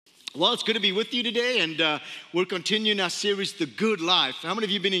Well, it's good to be with you today, and we're continuing our series, The Good Life. How many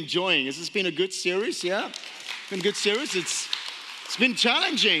of you have been enjoying? Has this been a good series? Yeah? Been a good series? It's been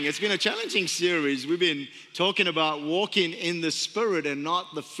challenging. It's been a challenging series. We've been talking about walking in the Spirit and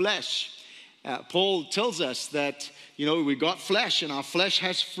not the flesh. Paul tells us that, we got flesh, and our flesh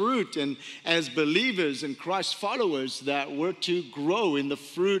has fruit, and as believers and Christ followers, that we're to grow in the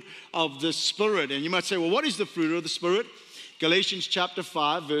fruit of the Spirit. And you might say, well, what is the fruit of the Spirit? Galatians chapter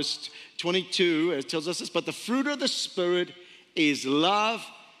 5, verse 22, it tells us this, but the fruit of the Spirit is love,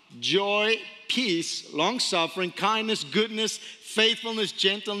 joy, peace, long-suffering, kindness, goodness, faithfulness,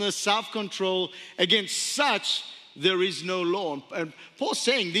 gentleness, self-control. Against such there is no law. And Paul's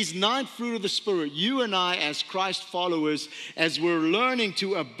saying these 9 fruit of the Spirit, you and I as Christ followers, as we're learning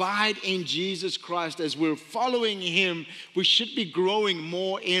to abide in Jesus Christ, as we're following Him, we should be growing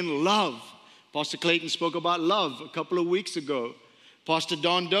more in love. Pastor Clayton spoke about love a couple of weeks ago. Pastor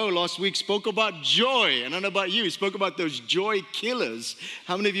Don Doe last week spoke about joy. I don't know about you, he spoke about those joy killers.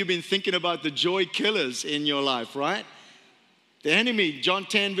 How many of you have been thinking about the joy killers in your life, right? The enemy, John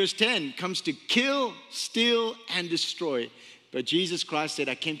 10 verse 10, comes to kill, steal, and destroy. But Jesus Christ said,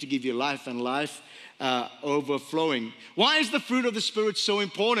 I came to give you life and life overflowing. Why is the fruit of the Spirit so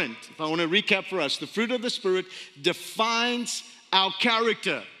important? If I want to recap for us, the fruit of the Spirit defines our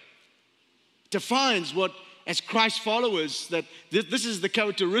character. Defines what, as Christ followers, that this is the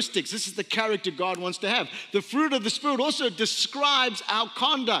characteristics, this is the character God wants to have. The fruit of the Spirit also describes our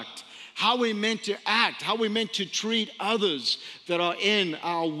conduct, how we're meant to act, how we're meant to treat others that are in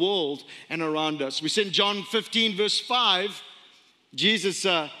our world and around us. We see in John 15, verse 5, Jesus,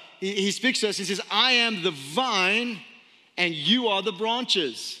 he speaks to us, he says, I am the vine and you are the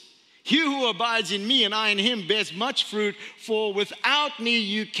branches. He who abides in me and I in him bears much fruit, for without me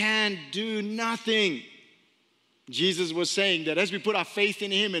you can do nothing. Jesus was saying that as we put our faith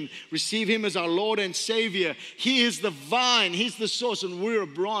in Him and receive Him as our Lord and Savior, He is the vine, He's the source, and we're a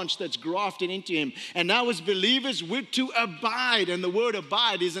branch that's grafted into Him. And now as believers, we're to abide, and the word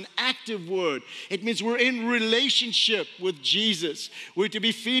abide is an active word. It means we're in relationship with Jesus. We're to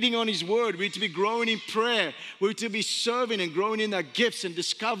be feeding on His word. We're to be growing in prayer. We're to be serving and growing in our gifts and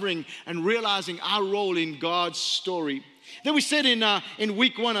discovering and realizing our role in God's story. Then we said in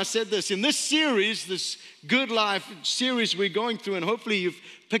week 1, I said this, in this series, this Good Life series we're going through, and hopefully you've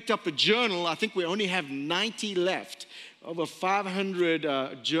picked up a journal. I think we only have 90 left. Over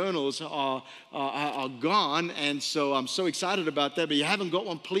 500 journals are gone, and so I'm so excited about that. But you haven't got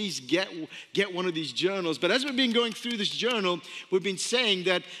one, please get one of these journals. But as we've been going through this journal, we've been saying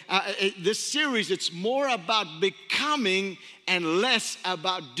that this series, it's more about becoming and less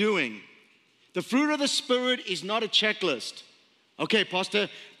about doing. The fruit of the Spirit is not a checklist. Okay, Pastor,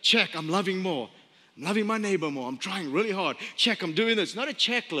 check, I'm loving more. I'm loving my neighbor more. I'm trying really hard. Check, I'm doing this. Not a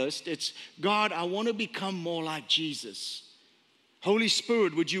checklist. It's, God, I want to become more like Jesus. Holy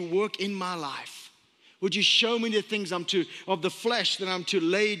Spirit, would you work in my life? Would you show me the things of the flesh that I'm to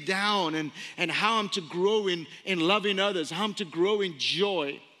lay down, and how I'm to grow in loving others, how I'm to grow in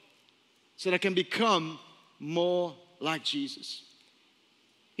joy so that I can become more like Jesus.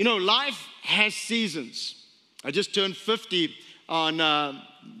 Life has seasons. I just turned 50 on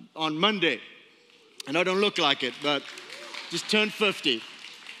Monday. And I don't look like it, but just turned 50.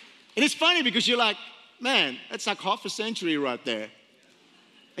 And it's funny because you're like, man, that's like half a century right there.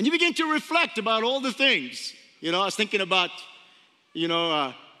 And you begin to reflect about all the things. I was thinking about,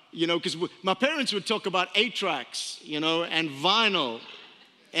 because my parents would talk about 8-tracks, and vinyl.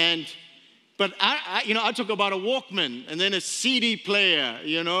 But I talk about a Walkman, and then a CD player,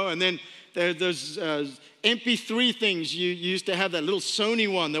 and then there's MP3 things. You used to have that little Sony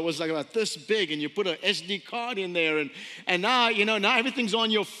one that was like about this big, and you put an SD card in there, and now, now everything's on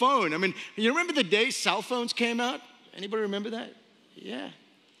your phone. I mean, you remember the day cell phones came out? Anybody remember that? Yeah,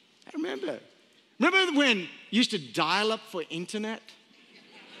 I remember. Remember when you used to dial up for internet?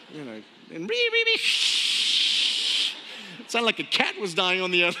 And it sounded like a cat was dying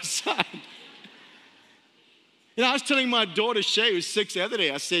on the other side. I was telling my daughter Shay, who's 6 the other day,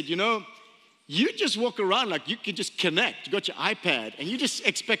 I said, you just walk around like you can just connect. You got your iPad, and you just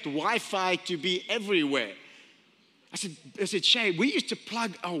expect Wi-Fi to be everywhere. I said, Shay, we used to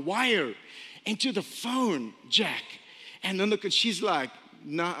plug a wire into the phone jack. And then she's like,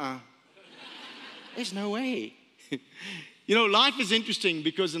 nah, there's no way. Life is interesting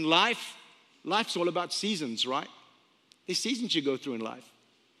because in life's all about seasons, right? There's seasons you go through in life.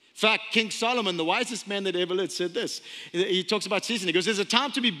 In fact, King Solomon, the wisest man that ever lived, said this. He talks about season. He goes, there's a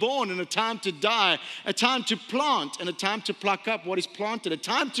time to be born and a time to die, a time to plant and a time to pluck up what is planted, a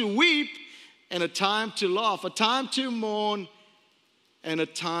time to weep and a time to laugh, a time to mourn and a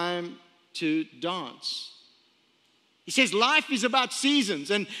time to dance. He says life is about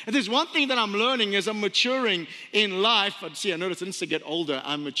seasons. And there's one thing that I'm learning as I'm maturing in life. I notice as I get older,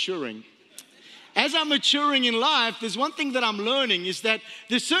 I'm maturing. As I'm maturing in life, there's one thing that I'm learning is that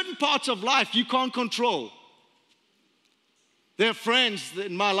there's certain parts of life you can't control. There are friends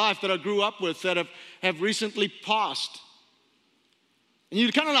in my life that I grew up with that have recently passed. And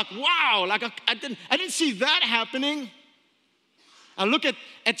you're kind of like, wow, like I didn't see that happening. I look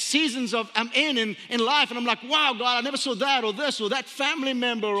at seasons I'm in life and I'm like, wow, God, I never saw that or this or that family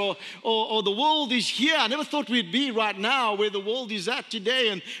member or the world is here. I never thought we'd be right now where the world is at today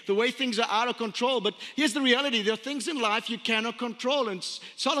and the way things are out of control. But here's the reality. There are things in life you cannot control. And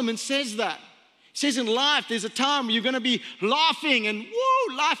Solomon says that. He says in life, there's a time where you're going to be laughing and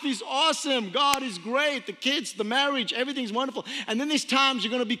woo, life is awesome. God is great. The kids, the marriage, everything's wonderful. And then there's times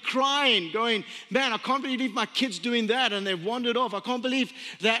you're going to be crying, going, man, I can't believe my kid's doing that and they've wandered off. I can't believe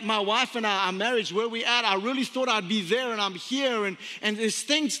that my wife and our marriage, where we at, I really thought I'd be there and I'm here. And there's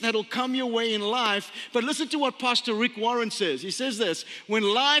things that'll come your way in life. But listen to what Pastor Rick Warren says. He says this, when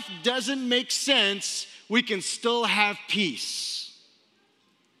life doesn't make sense, we can still have peace.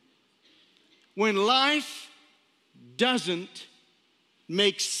 When life doesn't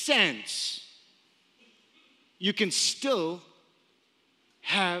make sense, you can still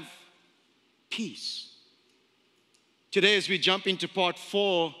have peace. Today, as we jump into part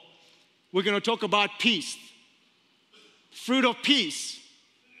 4, we're going to talk about peace. Fruit of peace.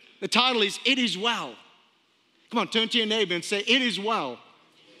 The title is, It Is Well. Come on, turn to your neighbor and say, It is well.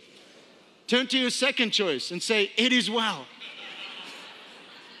 Turn to your second choice and say, It is well.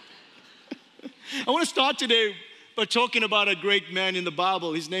 I want to start today by talking about a great man in the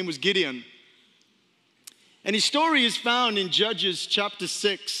Bible. His name was Gideon. And his story is found in Judges chapter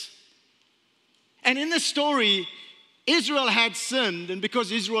 6. And in this story, Israel had sinned. And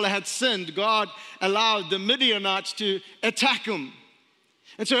because Israel had sinned, God allowed the Midianites to attack them.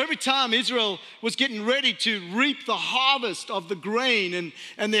 And so every time Israel was getting ready to reap the harvest of the grain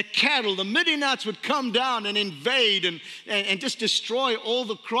and their cattle, the Midianites would come down and invade and just destroy all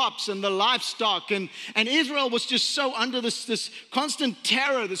the crops and the livestock. And Israel was just so under this constant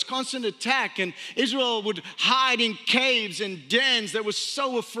terror, this constant attack. And Israel would hide in caves and dens. They were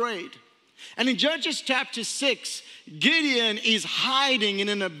so afraid. And in Judges chapter 6, Gideon is hiding in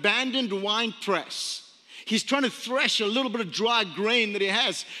an abandoned wine press. He's trying to thresh a little bit of dry grain that he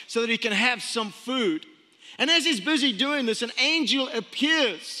has so that he can have some food. And as he's busy doing this, an angel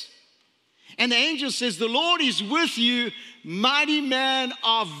appears. And the angel says, the Lord is with you, mighty man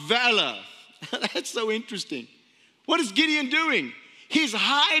of valor. That's so interesting. What is Gideon doing? He's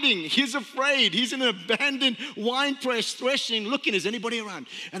hiding. He's afraid. He's in an abandoned wine press threshing, looking, is anybody around?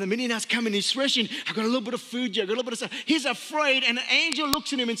 And the Midianites come and he's threshing. I've got a little bit of food here. I've got a little bit of stuff. He's afraid. And an angel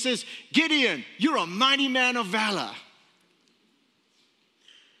looks at him and says, Gideon, you're a mighty man of valor.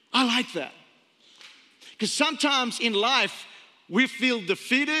 I like that. Because sometimes in life, we feel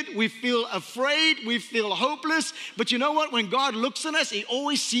defeated. We feel afraid. We feel hopeless. But you know what? When God looks at us, he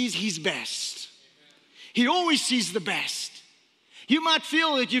always sees his best. He always sees the best. You might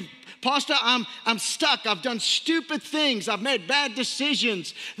feel that Pastor, I'm stuck. I've done stupid things. I've made bad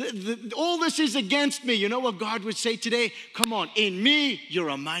decisions. All this is against me. You know what God would say today? Come on, in me, you're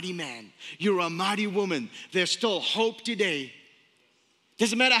a mighty man. You're a mighty woman. There's still hope today.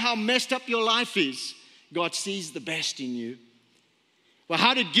 Doesn't matter how messed up your life is. God sees the best in you. Well,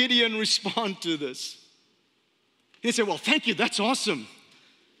 how did Gideon respond to this? He said, well, thank you. That's awesome.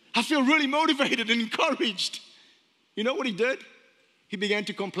 I feel really motivated and encouraged. You know what he did? He began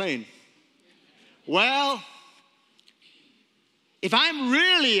to complain. Well, if I'm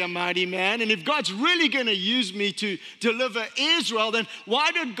really a mighty man and if God's really going to use me to deliver Israel, then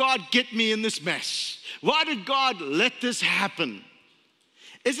why did God get me in this mess? Why did God let this happen?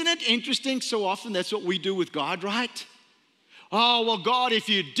 Isn't it interesting? So often that's what we do with God, right? Oh, well, God, if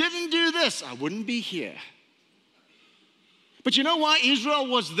you didn't do this, I wouldn't be here. But you know why Israel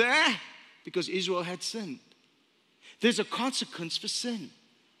was there? Because Israel had sinned. There's a consequence for sin.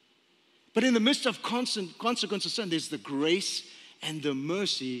 But in the midst of consequence of sin, there's the grace and the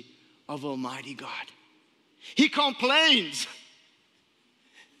mercy of Almighty God. He complains.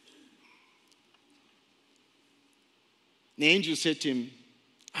 The angel said to him,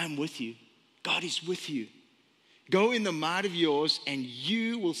 I'm with you. God is with you. Go in the might of yours and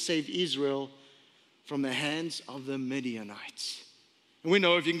you will save Israel from the hands of the Midianites. And we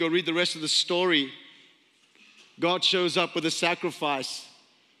know, if you can go read the rest of the story, God shows up with a sacrifice.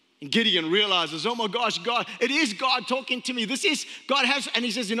 And Gideon realizes, oh my gosh, God, it is God talking to me. This is, God has, and he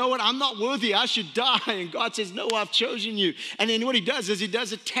says, you know what, I'm not worthy, I should die. And God says, no, I've chosen you. And then what he does is he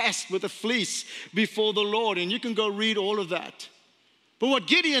does a test with a fleece before the Lord. And you can go read all of that. But what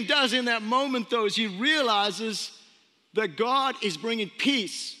Gideon does in that moment, though, is he realizes that God is bringing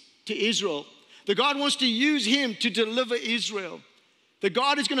peace to Israel. That God wants to use him to deliver Israel. That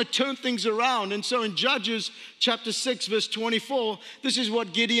God is going to turn things around. And so in Judges chapter 6, verse 24, this is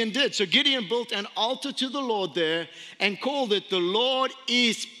what Gideon did. So Gideon built an altar to the Lord there and called it, the Lord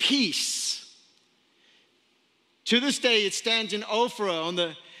is peace. To this day, it stands in Ophrah on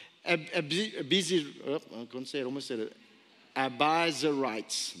the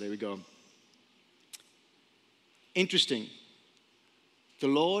Abizarites. There we go. Interesting. The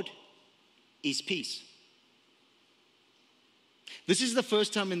Lord is peace. This is the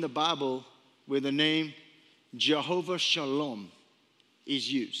first time in the Bible where the name Jehovah Shalom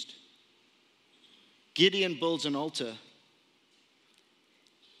is used. Gideon builds an altar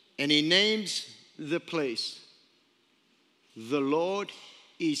and he names the place, the Lord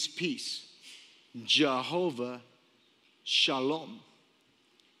is peace, Jehovah Shalom.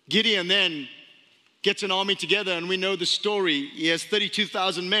 Gideon then gets an army together, and we know the story. He has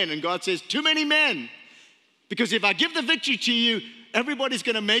 32,000 men, and God says, too many men. Because if I give the victory to you, everybody's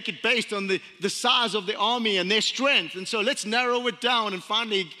going to make it based on the size of the army and their strength. And so let's narrow it down. And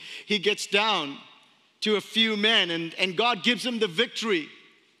finally, he gets down to a few men, and God gives him the victory.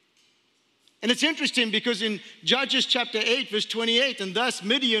 And it's interesting because in Judges chapter 8, verse 28, and thus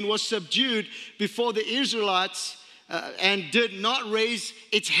Midian was subdued before the Israelites and did not raise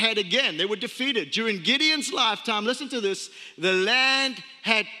its head again. They were defeated. During Gideon's lifetime, listen to this, the land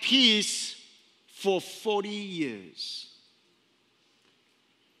had peace for 40 years.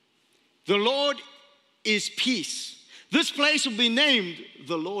 The Lord is peace. This place will be named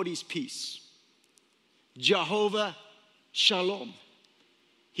the Lord is peace. Jehovah Shalom.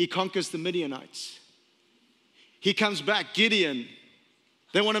 He conquers the Midianites. He comes back, Gideon.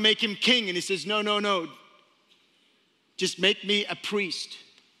 They want to make him king, and he says, no. Just make me a priest.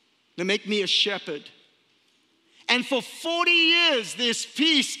 Now make me a shepherd. And for 40 years, there's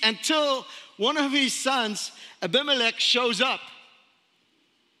peace until one of his sons, Abimelech, shows up.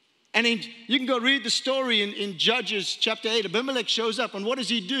 And you can go read the story in Judges chapter 8. Abimelech shows up, and what does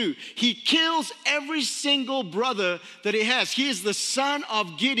he do? He kills every single brother that he has. He is the son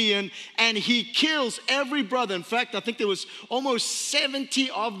of Gideon, and he kills every brother. In fact, I think there was almost 70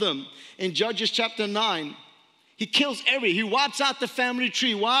 of them in Judges chapter 9. He kills he wipes out the family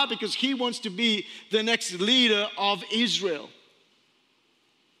tree. Why? Because he wants to be the next leader of Israel.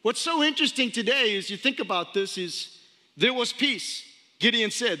 What's so interesting today is you think about this is there was peace. Gideon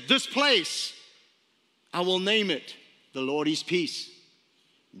said, this place, I will name it, the Lord is peace.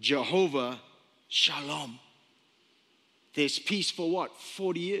 Jehovah Shalom. There's peace for what?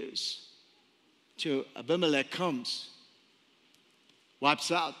 40 years. Till Abimelech comes,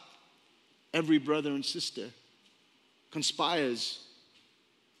 wipes out every brother and sister, conspires,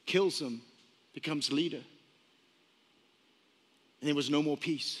 kills them, becomes leader. And there was no more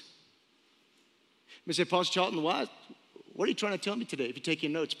peace. You say, Pastor Charlton, what are you trying to tell me today? If you take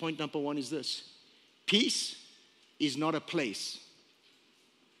your notes, point number 1 is this. Peace is not a place.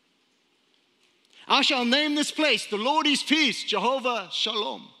 I shall name this place, the Lord is peace, Jehovah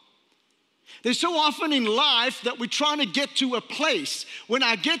Shalom. There's so often in life that we're trying to get to a place. When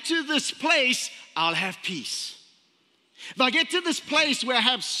I get to this place, I'll have peace. If I get to this place where I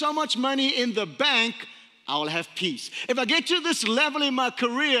have so much money in the bank, I will have peace. If I get to this level in my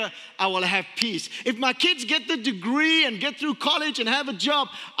career, I will have peace. If my kids get the degree and get through college and have a job,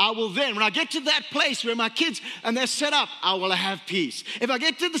 I will then. When I get to that place where my kids and they're set up, I will have peace. If I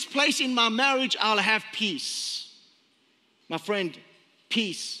get to this place in my marriage, I'll have peace. My friend,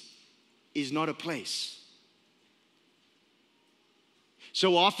 peace is not a place.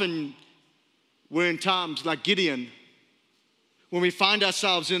 So often we're in times like Gideon, when we find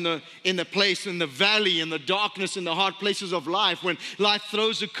ourselves in the place, in the valley, in the darkness, in the hard places of life, when life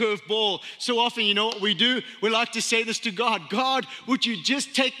throws a curveball, so often, you know what we do? We like to say this to God. God, would you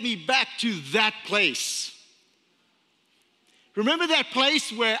just take me back to that place? Remember that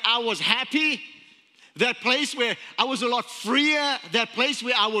place where I was happy? That place where I was a lot freer, that place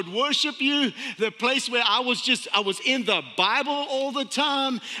where I would worship you, the place where I was in the Bible all the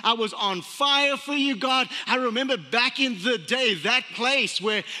time. I was on fire for you, God. I remember back in the day, that place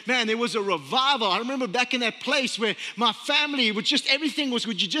where, man, there was a revival. I remember back in that place where my family would everything was,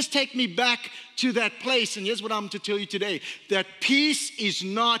 would you just take me back to that place? And here's what I'm to tell you today, that peace is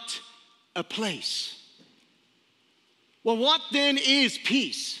not a place. Well, what then is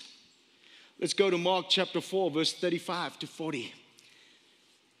peace? Let's go to Mark chapter 4, verse 35 to 40.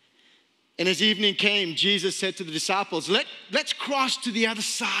 And as evening came, Jesus said to the disciples, let's cross to the other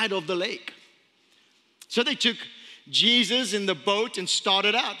side of the lake. So they took Jesus in the boat and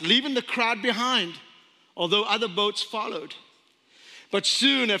started out, leaving the crowd behind, although other boats followed. But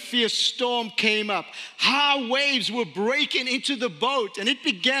soon a fierce storm came up. High waves were breaking into the boat, and it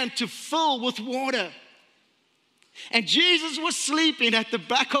began to fill with water. And Jesus was sleeping at the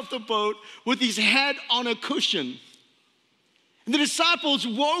back of the boat with his head on a cushion. And the disciples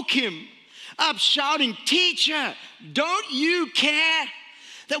woke him up shouting, "Teacher, don't you care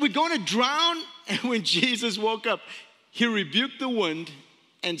that we're going to drown?" And when Jesus woke up, he rebuked the wind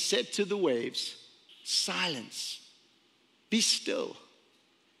and said to the waves, "Silence, be still."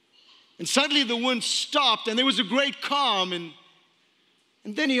 And suddenly the wind stopped and there was a great calm. And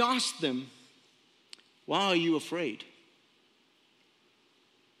then he asked them, "Why are you afraid?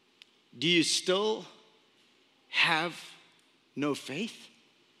 Do you still have no faith?"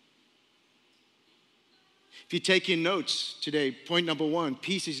 If you're taking notes today, point number 1,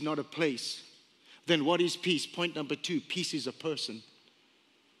 peace is not a place. Then what is peace? Point number 2, peace is a person.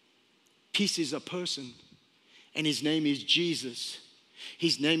 Peace is a person. And his name is Jesus.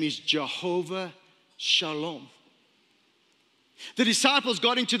 His name is Jehovah Shalom. The disciples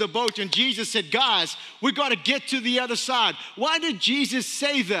got into the boat and Jesus said, "Guys, we got to get to the other side." Why did Jesus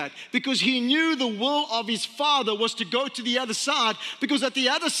say that? Because he knew the will of his Father was to go to the other side, because at the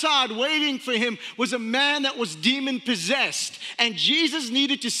other side waiting for him was a man that was demon possessed, and Jesus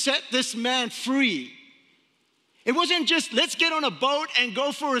needed to set this man free. It wasn't just let's get on a boat and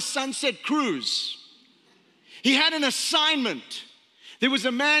go for a sunset cruise. He had an assignment. There was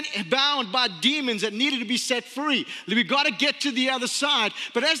a man bound by demons that needed to be set free. We got to get to the other side.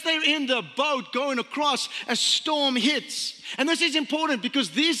 But as they're in the boat going across, a storm hits. And this is important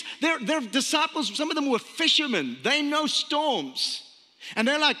because they're disciples, some of them were fishermen. They know storms. And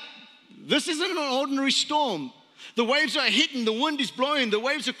they're like, this isn't an ordinary storm. The waves are hitting, the wind is blowing, the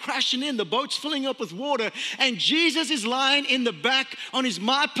waves are crashing in, the boat's filling up with water. And Jesus is lying in the back on his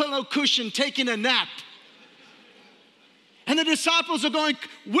MyPillow cushion taking a nap. And the disciples are going,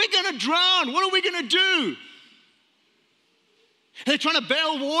 "We're going to drown. What are we going to do?" And they're trying to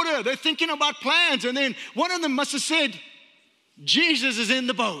bail water. They're thinking about plans. And then one of them must have said, "Jesus is in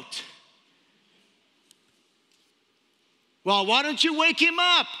the boat." "Well, why don't you wake him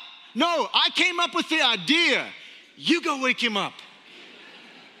up?" "No, I came up with the idea. You go wake him up."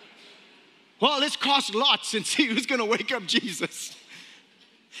 "Well, let's cast lots and see who's going to wake up Jesus."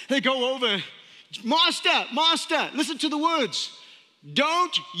 They go over. Master, listen to the words.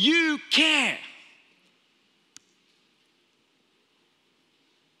 "Don't you care?"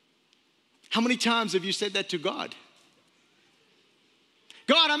 How many times have you said that to God?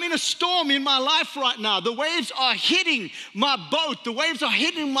 "God, I'm in a storm in my life right now. The waves are hitting my boat. The waves are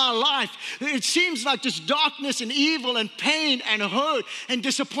hitting my life. It seems like this darkness and evil and pain and hurt and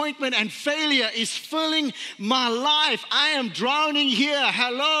disappointment and failure is filling my life. I am drowning here.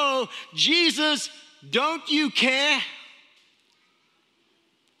 Hello, Jesus, don't you care?"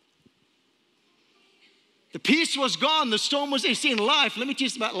 The peace was gone. The storm was there. See, in life, let me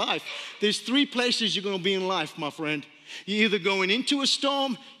teach you about life. There's 3 places you're going to be in life, my friend. You're either going into a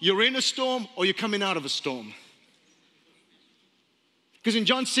storm, you're in a storm, or you're coming out of a storm. Because in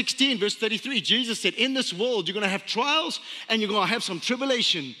John 16, verse 33, Jesus said, "In this world, you're going to have trials and you're going to have some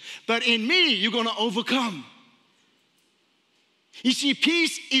tribulation. But in me, you're going to overcome." You see,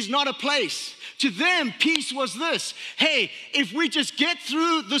 peace is not a place. To them, peace was this. Hey, if we just get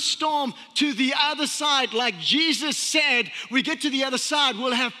through the storm to the other side, like Jesus said, we get to the other side,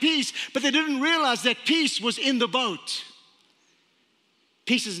 we'll have peace. But they didn't realize that peace was in the boat.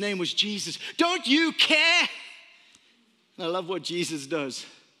 Peace's name was Jesus. "Don't you care?" And I love what Jesus does.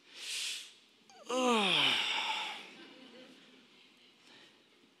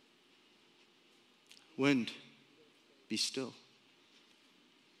 "Wind, be still.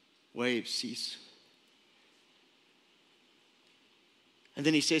 Waves, cease." And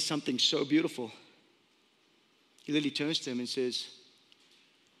then he says something so beautiful. He literally turns to him and says,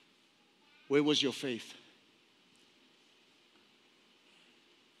 "Where was your faith?"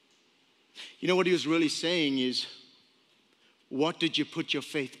 You know what he was really saying is, what did you put your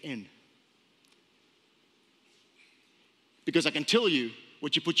faith in? Because I can tell you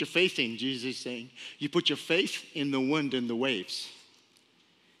what you put your faith in, Jesus is saying. You put your faith in the wind and the waves,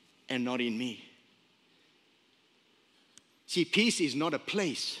 and not in me. See, peace is not a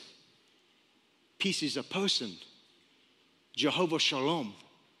place. Peace is a person. Jehovah Shalom,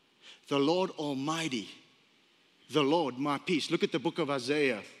 the Lord Almighty, the Lord my peace. Look at the book of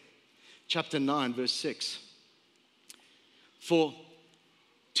Isaiah, chapter 9, verse 6. For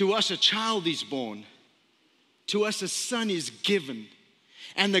to us a child is born, to us a son is given,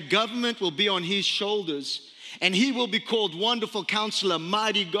 and the government will be on his shoulders, and he will be called Wonderful Counselor,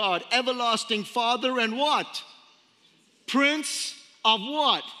 Mighty God, Everlasting Father, and what? Prince of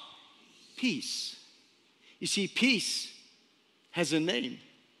what? Peace. You see, peace has a name.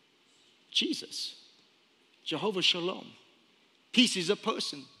 Jesus. Jehovah Shalom. Peace is a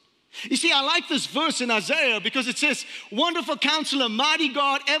person. You see, I like this verse in Isaiah because it says, Wonderful Counselor, Mighty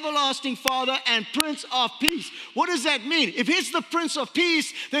God, Everlasting Father, and Prince of Peace. What does that mean? If he's the Prince of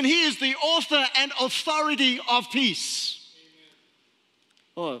Peace, then he is the author and authority of peace.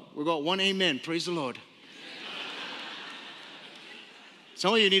 Amen. Oh, we got one amen. Praise the Lord.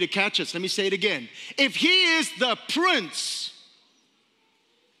 Some of you need to catch us. Let me say it again. If he is the Prince,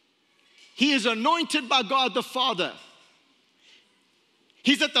 he is anointed by God the Father.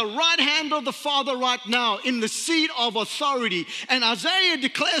 He's at the right hand of the Father right now in the seat of authority. And Isaiah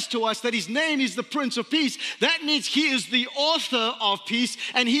declares to us that his name is the Prince of Peace. That means he is the author of peace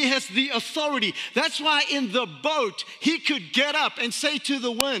and he has the authority. That's why in the boat, he could get up and say to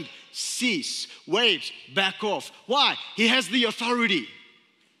the wind, cease, waves, back off. Why? He has the authority.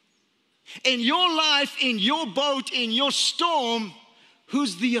 In your life, in your boat, in your storm,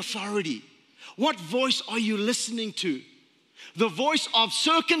 who's the authority? What voice are you listening to? The voice of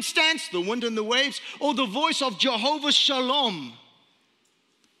circumstance, the wind and the waves, or the voice of Jehovah Shalom?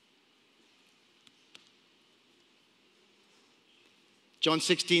 John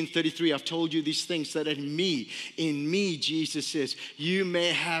 16:33, I've told you these things so that in me, Jesus says, you may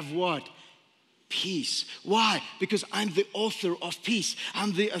have what? Peace. Why? Because I'm the author of peace.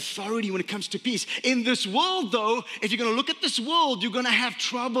 I'm the authority when it comes to peace. In this world, though, if you're going to look at this world, you're going to have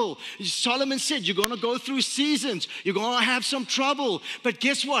trouble. Solomon said you're going to go through seasons. You're going to have some trouble. But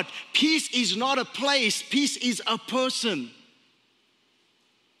guess what? Peace is not a place. Peace is a person.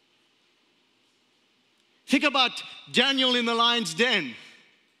 Think about Daniel in the lion's den.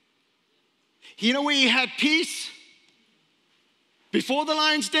 You know where he had peace? Before the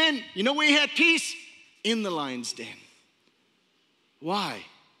lion's den, you know where he had peace? In the lion's den. Why?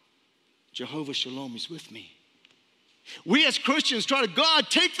 Jehovah Shalom is with me. We as Christians try to, God,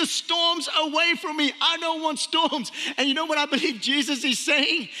 take the storms away from me. I don't want storms. And you know what I believe Jesus is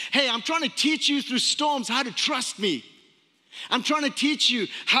saying? Hey, I'm trying to teach you through storms how to trust me. I'm trying to teach you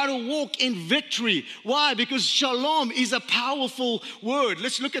how to walk in victory. Why? Because shalom is a powerful word.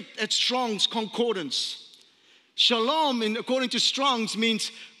 Let's look at Strong's Concordance. Shalom, according to Strong's,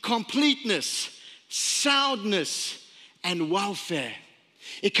 means completeness, soundness, and welfare.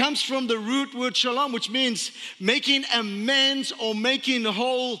 It comes from the root word shalom, which means making amends or making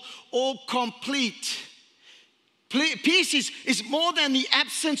whole or complete. Peace is more than the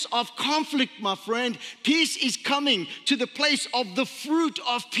absence of conflict, my friend. Peace is coming to the place of the fruit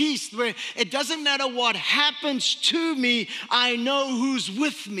of peace, where it doesn't matter what happens to me, I know who's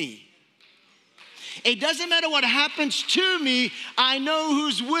with me. It doesn't matter what happens to me, I know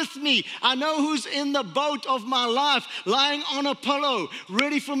who's with me. I know who's in the boat of my life, lying on a pillow,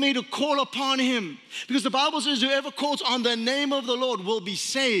 ready for me to call upon him. Because the Bible says whoever calls on the name of the Lord will be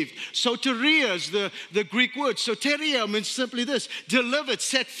saved. Soteria is the Greek word. Soteria means simply this: delivered,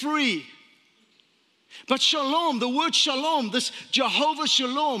 set free. But shalom, the word shalom, this Jehovah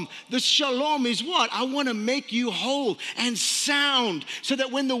Shalom, this shalom is what? I want to make you whole and sound so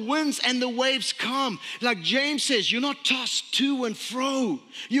that when the winds and the waves come, like James says, you're not tossed to and fro.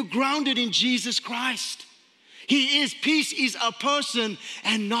 You're grounded in Jesus Christ. Peace is a person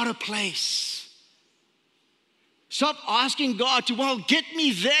and not a place. Stop asking God to, well, get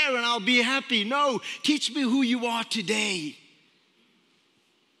me there and I'll be happy. No, teach me who you are today.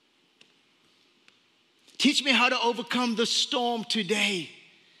 Teach me how to overcome the storm today.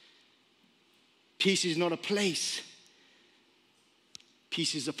 Peace is not a place.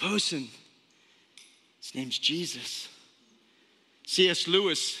 Peace is a person. His name's Jesus. C.S.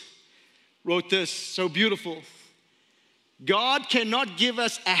 Lewis wrote this, so beautiful. God cannot give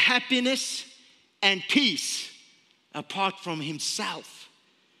us a happiness and peace apart from himself,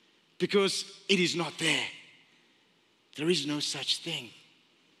 because it is not there. There is no such thing.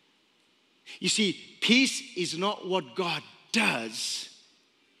 You see, peace is not what God does.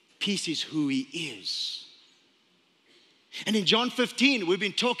 Peace is who he is. And in John 15, we've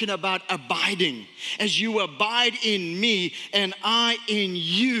been talking about abiding. As you abide in me and I in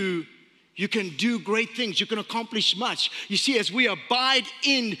you, you can do great things. You can accomplish much. You see, as we abide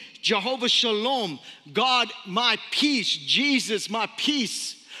in Jehovah Shalom, God, my peace, Jesus, my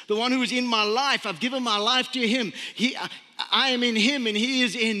peace, the one who is in my life, I've given my life to him. I am in him and he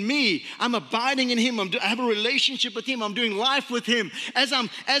is in me. I'm abiding in him. I have a relationship with him. I'm doing life with him.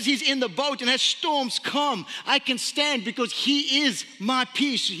 As he's in the boat and as storms come, I can stand because he is my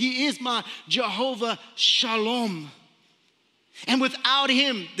peace. He is my Jehovah Shalom. And without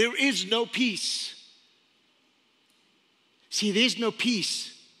him, there is no peace. See, there's no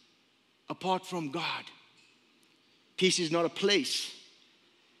peace apart from God. Peace is not a place.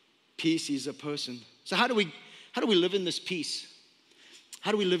 Peace is a person. So how do we live in this peace?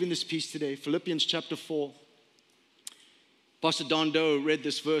 How do we live in this peace today? Philippians chapter 4. Pastor Don Doe read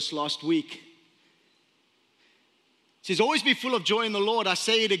this verse last week. It says, always be full of joy in the Lord. I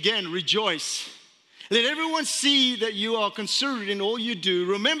say it again, rejoice. Let everyone see that you are considerate in all you do.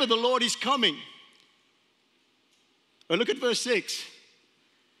 Remember, the Lord is coming. But look at verse 6.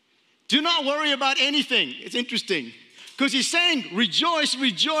 Do not worry about anything. It's interesting. Because he's saying, rejoice,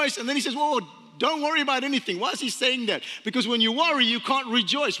 rejoice. And then he says, whoa, don't worry about anything. Why is he saying that? Because when you worry, you can't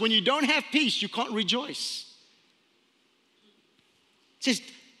rejoice. When you don't have peace, you can't rejoice. He says,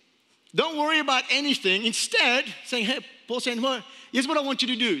 don't worry about anything. Instead, saying, hey, Paul's saying, well, here's what I want you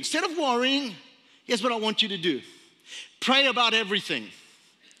to do. Instead of worrying, here's what I want you to do. Pray about everything.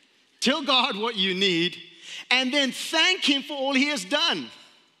 Tell God what you need. And then thank him for all he has done.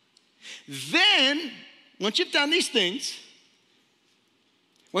 Then, once you've done these things,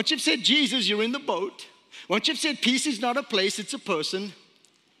 once you've said, Jesus, you're in the boat. Once you've said, peace is not a place, it's a person.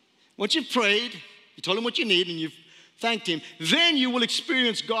 Once you've prayed, you told him what you need, and you've thanked him, then you will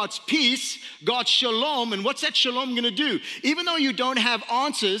experience God's peace, God's shalom. And what's that shalom going to do? Even though you don't have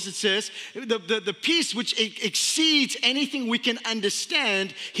answers, it says, the peace which exceeds anything we can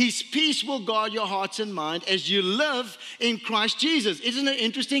understand, his peace will guard your hearts and mind as you live in Christ Jesus. Isn't it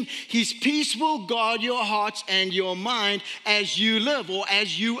interesting? His peace will guard your hearts and your mind as you live, or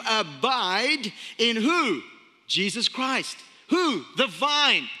as you abide in who? Jesus Christ. Who? The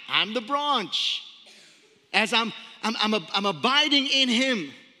vine. I'm the branch. As I'm abiding in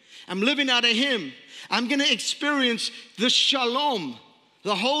him. I'm living out of him. I'm going to experience the shalom,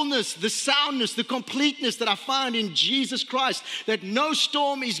 the wholeness, the soundness, the completeness that I find in Jesus Christ, that no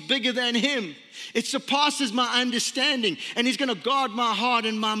storm is bigger than him. It surpasses my understanding, and he's going to guard my heart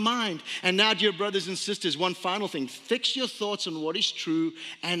and my mind. And now, dear brothers and sisters, one final thing. Fix your thoughts on what is true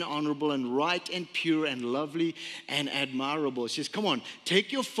and honorable and right and pure and lovely and admirable. It says, come on,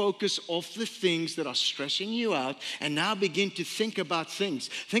 take your focus off the things that are stressing you out, and now begin to think about things.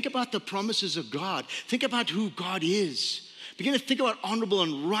 Think about the promises of God. Think about who God is. Begin to think about honorable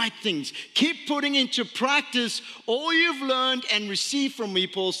and right things. Keep putting into practice all you've learned and received from me,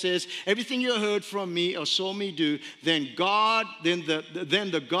 Paul says. Everything you heard from me or saw me do, then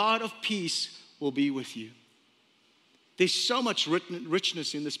the God of peace will be with you. There's so much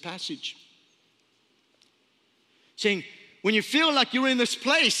richness in this passage. Saying, when you feel like you're in this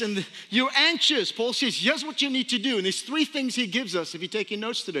place and you're anxious, Paul says, here's what you need to do. And there's 3 things he gives us if you're taking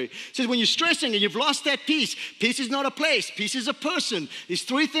notes today. He says, when you're stressing and you've lost that peace, peace is not a place, peace is a person. There's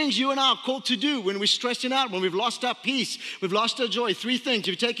 3 things you and I are called to do when we're stressing out, when we've lost our peace, we've lost our joy. 3 things, if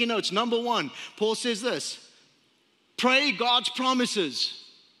you're taking notes. Number 1, Paul says this, pray God's promises.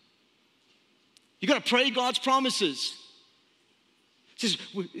 You got to pray God's promises.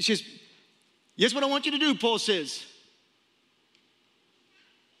 He says, here's what I want you to do, Paul says.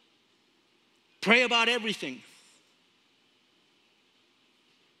 Pray about everything.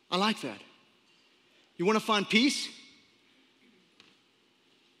 I like that. You want to find peace?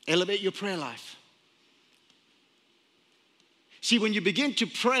 Elevate your prayer life. See, when you begin to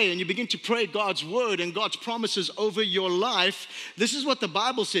pray and you begin to pray God's word and God's promises over your life, this is what the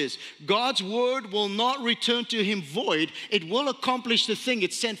Bible says. God's word will not return to him void. It will accomplish the thing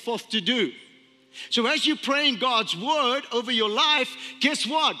it's sent forth to do. So as you're praying God's word over your life, guess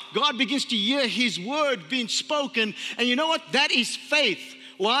what? God begins to hear his word being spoken. And you know what? That is faith.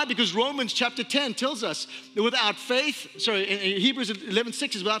 Why? Because Romans chapter 10 tells us that without faith, in Hebrews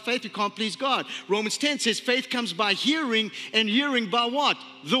 11:6 is without faith you can't please God. Romans 10 says faith comes by hearing, and hearing by what?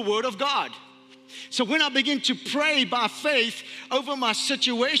 The word of God. So when I begin to pray by faith over my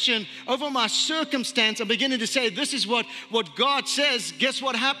situation, over my circumstance, I'm beginning to say, this is what God says. Guess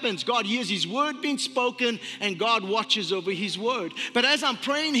what happens? God hears his word being spoken, and God watches over his word. But as I'm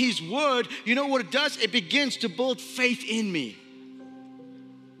praying his word, you know what it does? It begins to build faith in me.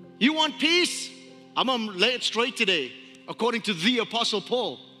 You want peace? I'm going to lay it straight today. According to the Apostle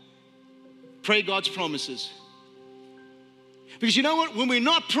Paul, pray God's promises. Because you know what? When we're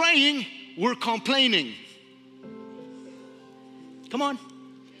not praying, we're complaining. Come on.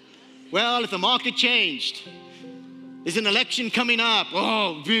 Well, if the market changed, There's an election coming up.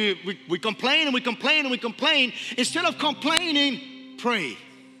 Oh, we complain and we complain and we complain. Instead of complaining, pray.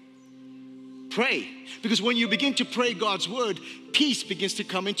 Pray. Because when you begin to pray God's word, peace begins to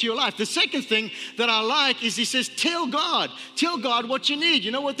come into your life. The second thing that I like is he says, tell God. Tell God what you need.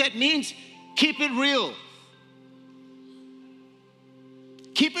 You know what that means? Keep it real.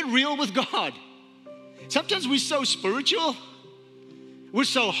 Keep it real with God. Sometimes we're so spiritual. We're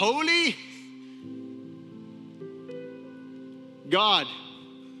so holy. God,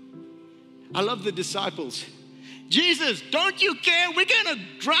 I love the disciples. Jesus, don't you care? We're going to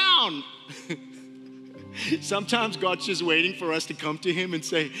drown. Sometimes God's just waiting for us to come to him and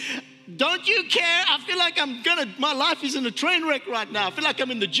say, don't you care? I feel like my life is in a train wreck right now. I feel like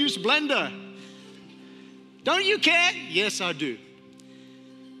I'm in the juice blender. Don't you care? Yes, I do.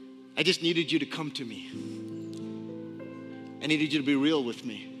 I just needed you to come to me. I needed you to be real with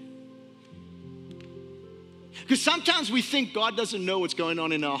me. Because sometimes we think God doesn't know what's going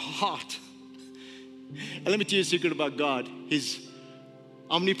on in our heart. And let me tell you a secret about God. He's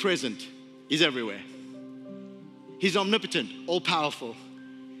omnipresent. He's everywhere. He's omnipotent, all-powerful.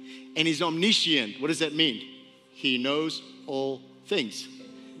 And he's omniscient. What does that mean? He knows all things.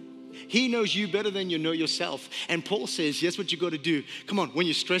 He knows you better than you know yourself. And Paul says, here's what you got to do. Come on, when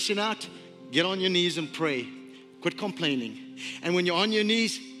you're stressing out, get on your knees and pray. Quit complaining. And when you're on your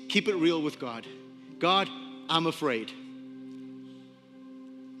knees, keep it real with God. God, I'm afraid.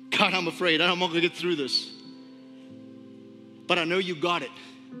 God, I'm afraid. I'm not going to get through this. But I know you got it.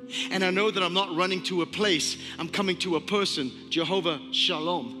 And I know that I'm not running to a place. I'm coming to a person, Jehovah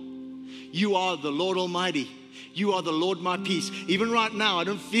Shalom. You are the Lord Almighty. You are the Lord, my peace. Even right now, I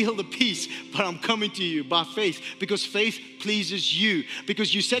don't feel the peace, but I'm coming to you by faith because faith pleases you.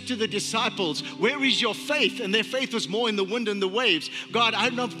 Because you said to the disciples, where is your faith? And their faith was more in the wind and the waves. God,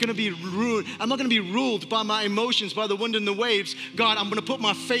 I'm not going to be ruled. I'm not going to be ruled by my emotions, by the wind and the waves. God, I'm going to put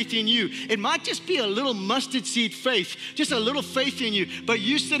my faith in you. It might just be a little mustard seed faith, just a little faith in you. But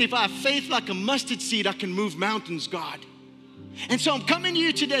you said if I have faith like a mustard seed, I can move mountains, God. And so I'm coming to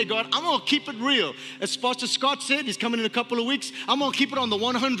you today, God. I'm going to keep it real. As Pastor Scott said, he's coming in a couple of weeks. I'm going to keep it on the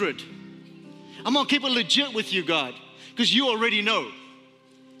 100. I'm going to keep it legit with you, God, because you already know.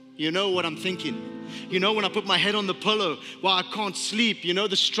 You know what I'm thinking. You know when I put my head on the pillow while I can't sleep, you know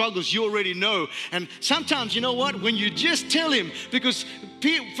the struggles, you already know. And sometimes, you know what, when you just tell him, because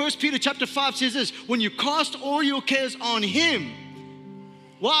 1 Peter chapter 5 says this, when you cast all your cares on him.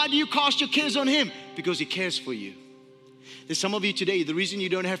 Why do you cast your cares on him? Because he cares for you. There's some of you today, the reason you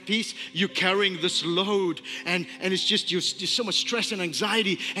don't have peace, you're carrying this load and it's just there's so much stress and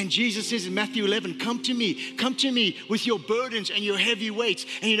anxiety. And Jesus says in Matthew 11, come to me with your burdens and your heavy weights.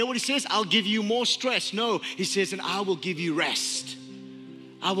 And you know what he says? I'll give you more stress. No, he says, and I will give you rest.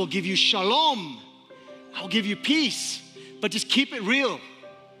 I will give you shalom. I'll give you peace. But just keep it real.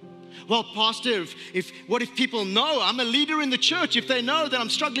 Well, Pastor, what if people know I'm a leader in the church, if they know that I'm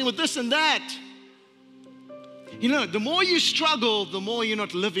struggling with this and that? You know, the more you struggle, the more you're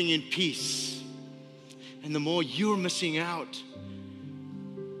not living in peace. And the more you're missing out.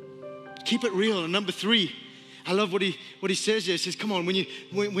 Keep it real. And number 3, I love what he says there. He says, come on,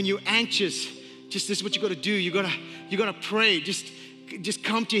 when you're anxious, just this is what you got to do. You got to pray. Just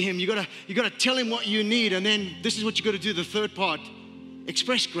come to him. You got to tell him what you need. And then this is what you got to do, the third part.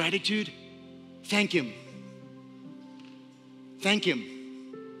 Express gratitude. Thank him. Thank him.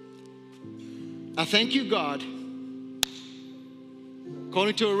 I thank you, God.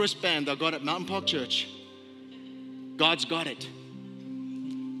 According to a wristband I got at Mountain Park Church, God's got it.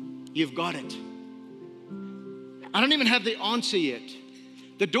 You've got it. I don't even have the answer yet.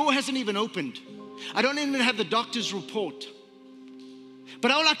 The door hasn't even opened. I don't even have the doctor's report.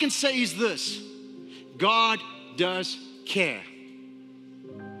 But all I can say is this: God does care.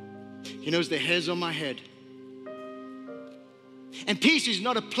 He knows the hairs on my head. And peace is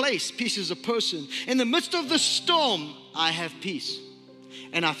not a place, peace is a person. In the midst of the storm, I have peace.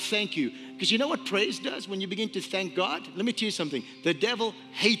 And I thank you. Because you know what praise does when you begin to thank God? Let me tell you something. The devil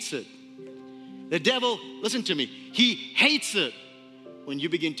hates it. The devil, listen to me, he hates it when you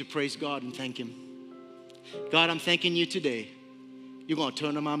begin to praise God and thank him. God, I'm thanking you today. You're going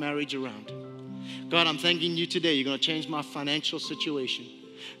to turn my marriage around. God, I'm thanking you today. You're going to change my financial situation.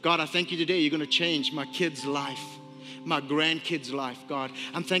 God, I thank you today. You're going to change my kid's life. my grandkids' life, God.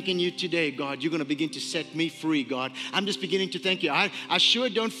 I'm thanking you today, God. You're going to begin to set me free, God. I'm just beginning to thank you. I sure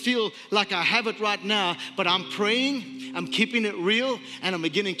don't feel like I have it right now, but I'm praying, I'm keeping it real, and I'm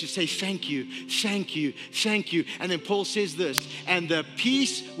beginning to say thank you, thank you, thank you. And then Paul says this, and the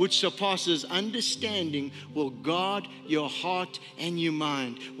peace which surpasses understanding will guard your heart and your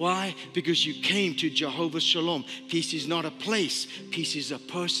mind. Why? Because you came to Jehovah Shalom. Peace is not a place. Peace is a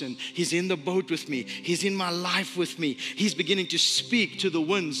person. He's in the boat with me. He's in my life with me. He's beginning to speak to the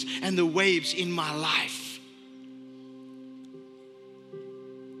winds and the waves in my life.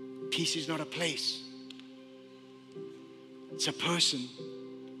 Peace is not a place. It's a person.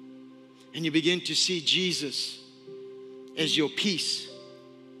 And you begin to see Jesus as your peace.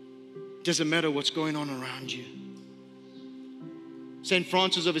 Doesn't matter what's going on around you. St.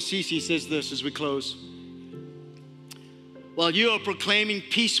 Francis of Assisi says this as we close. While you are proclaiming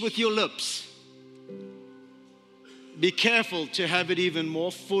peace with your lips, be careful to have it even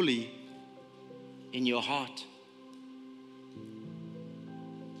more fully in your heart.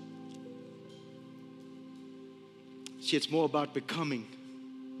 See, it's more about becoming,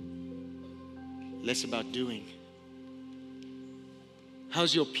 less about doing.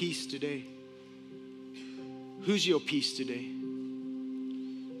 How's your peace today? Who's your peace today?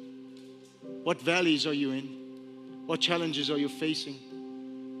 What valleys are you in? What challenges are you facing?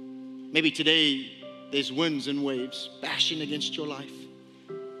 Maybe today there's winds and waves bashing against your life.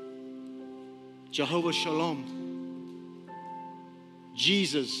 Jehovah Shalom,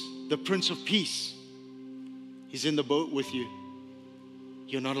 Jesus, the Prince of Peace, He's in the boat with you.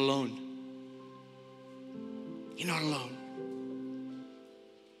 You're not alone. You're not alone.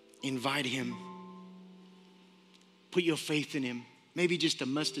 Invite Him. Put your faith in Him. Maybe just a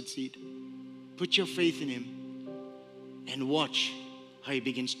mustard seed. Put your faith in Him and watch how He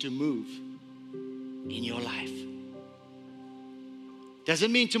begins to move in your life.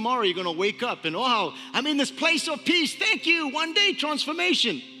 Doesn't mean tomorrow you're going to wake up and, oh, I'm in this place of peace. Thank you. One day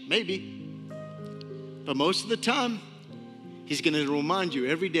transformation. Maybe. But most of the time, He's going to remind you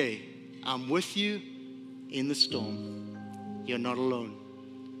every day, I'm with you in the storm. You're not alone.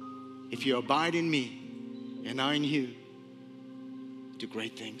 If you abide in me and I in you, do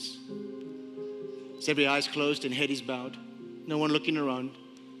great things. Is every eyes closed and head is bowed? No one looking around.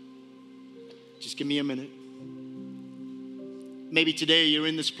 Just give me a minute. Maybe today you're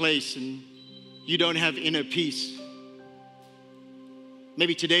in this place and you don't have inner peace.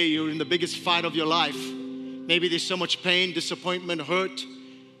 Maybe today you're in the biggest fight of your life. Maybe there's so much pain, disappointment, hurt.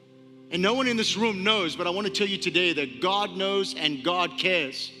 And no one in this room knows, but I want to tell you today that God knows and God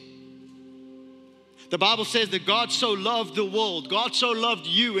cares. The Bible says that God so loved the world, God so loved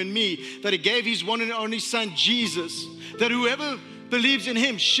you and me, that He gave His one and only Son, Jesus, that whoever believes in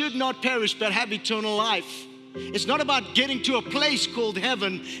Him should not perish but have eternal life. It's not about getting to a place called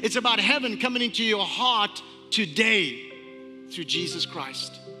heaven. It's about heaven coming into your heart today through Jesus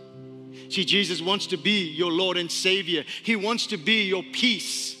Christ. See, Jesus wants to be your Lord and Savior. He wants to be your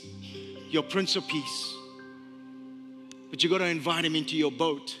peace, your Prince of Peace. But you got to invite Him into your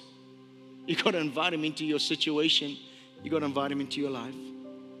boat. You got to invite Him into your situation. You got to invite Him into your life.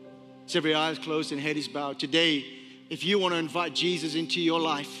 So every eye is closed and head is bowed. Today, if you want to invite Jesus into your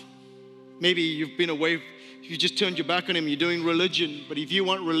life, maybe you've been away, you just turned your back on Him, you're doing religion, but if you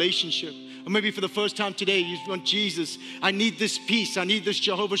want relationship, or maybe for the first time today, you want Jesus, I need this peace, I need this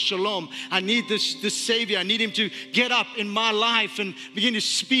Jehovah Shalom, I need this Savior, I need Him to get up in my life and begin to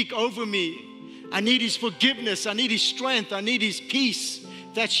speak over me. I need His forgiveness, I need His strength, I need His peace.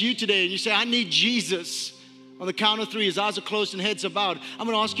 If that's you today, and you say, I need Jesus. On the count of 3, as eyes are closed and heads are bowed, I'm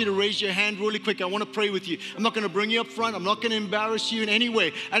going to ask you to raise your hand really quick. I want to pray with you. I'm not going to bring you up front. I'm not going to embarrass you in any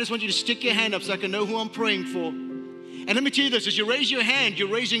way. I just want you to stick your hand up so I can know who I'm praying for. And let me tell you this, as you raise your hand, you're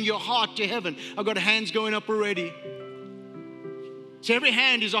raising your heart to heaven. I've got hands going up already. So every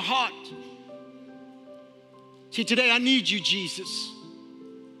hand is a heart. See, today I need you, Jesus.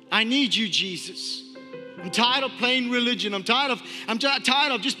 I need you, Jesus. I'm tired of playing religion. I'm tired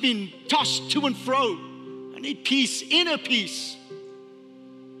of just being tossed to and fro. I need peace, inner peace.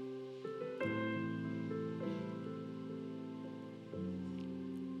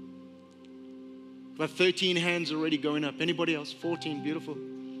 About 13 hands already going up. Anybody else? 14, beautiful.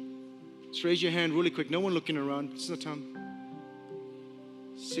 Just raise your hand really quick. No one looking around. It's not time.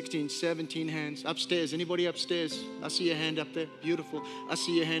 16, 17 hands. Upstairs. Anybody upstairs? I see your hand up there. Beautiful. I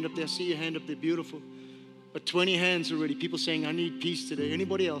see your hand up there. I see your hand up there. Beautiful. But 20 hands already. People saying, I need peace today.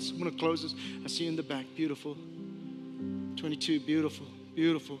 Anybody else? I'm going to close this. I see you in the back. Beautiful. 22. Beautiful.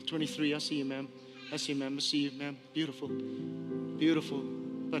 Beautiful. 23. I see you, ma'am. I see you, ma'am. I see you, ma'am. Beautiful. Beautiful.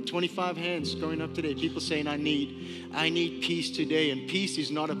 About 25 hands going up today. People saying, I need peace today. And peace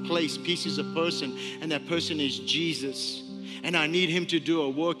is not a place. Peace is a person. And that person is Jesus. And I need him to do a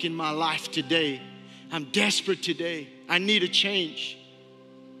work in my life today. I'm desperate today. I need a change.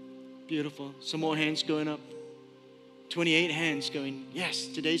 Beautiful. Some more hands going up. 28 hands going, yes,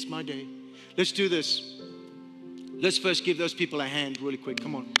 today's my day. Let's do this. Let's first give those people a hand really quick.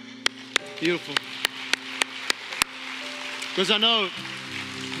 Come on. Beautiful. Because I know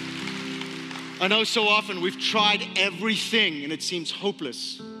so often we've tried everything and it seems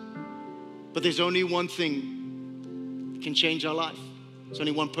hopeless. But there's only one thing that can change our life. There's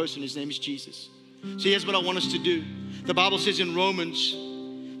only one person. His name is Jesus. So here's what I want us to do. The Bible says in Romans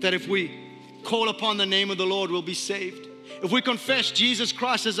that if we call upon the name of the Lord, we'll be saved. If we confess Jesus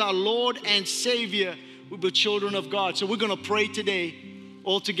Christ as our Lord and Savior, we'll be children of God. So we're going to pray today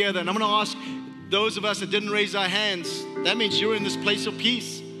all together. And I'm going to ask those of us that didn't raise our hands, that means you're in this place of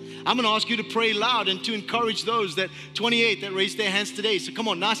peace. I'm going to ask you to pray loud and to encourage those 28 that raised their hands today. So come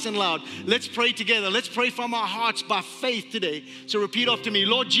on, nice and loud. Let's pray together. Let's pray from our hearts by faith today. So repeat after me.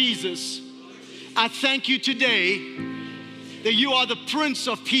 Lord Jesus, I thank you today that you are the Prince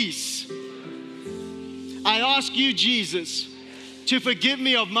of Peace. I ask you, Jesus, to forgive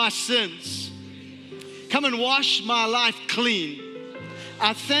me of my sins. Come and wash my life clean.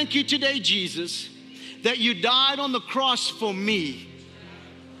 I thank you today, Jesus, that you died on the cross for me.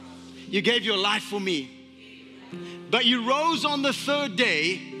 You gave your life for me. But you rose on the third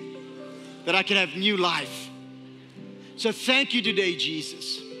day that I could have new life. So thank you today,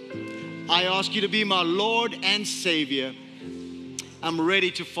 Jesus. I ask you to be my Lord and Savior. I'm ready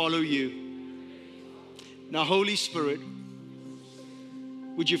to follow you. Now, Holy Spirit,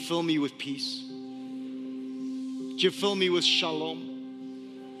 would you fill me with peace? Would you fill me with shalom?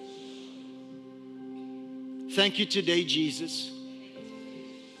 Thank you today, Jesus,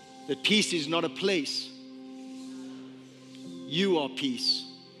 that peace is not a place. You are peace.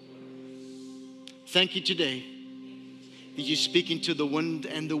 Thank you today that you're speaking to the wind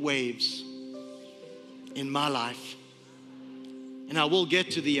and the waves in my life. And I will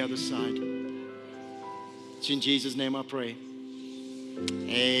get to the other side. It's in Jesus' name I pray.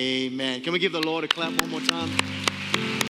 Amen. Can we give the Lord a clap one more time?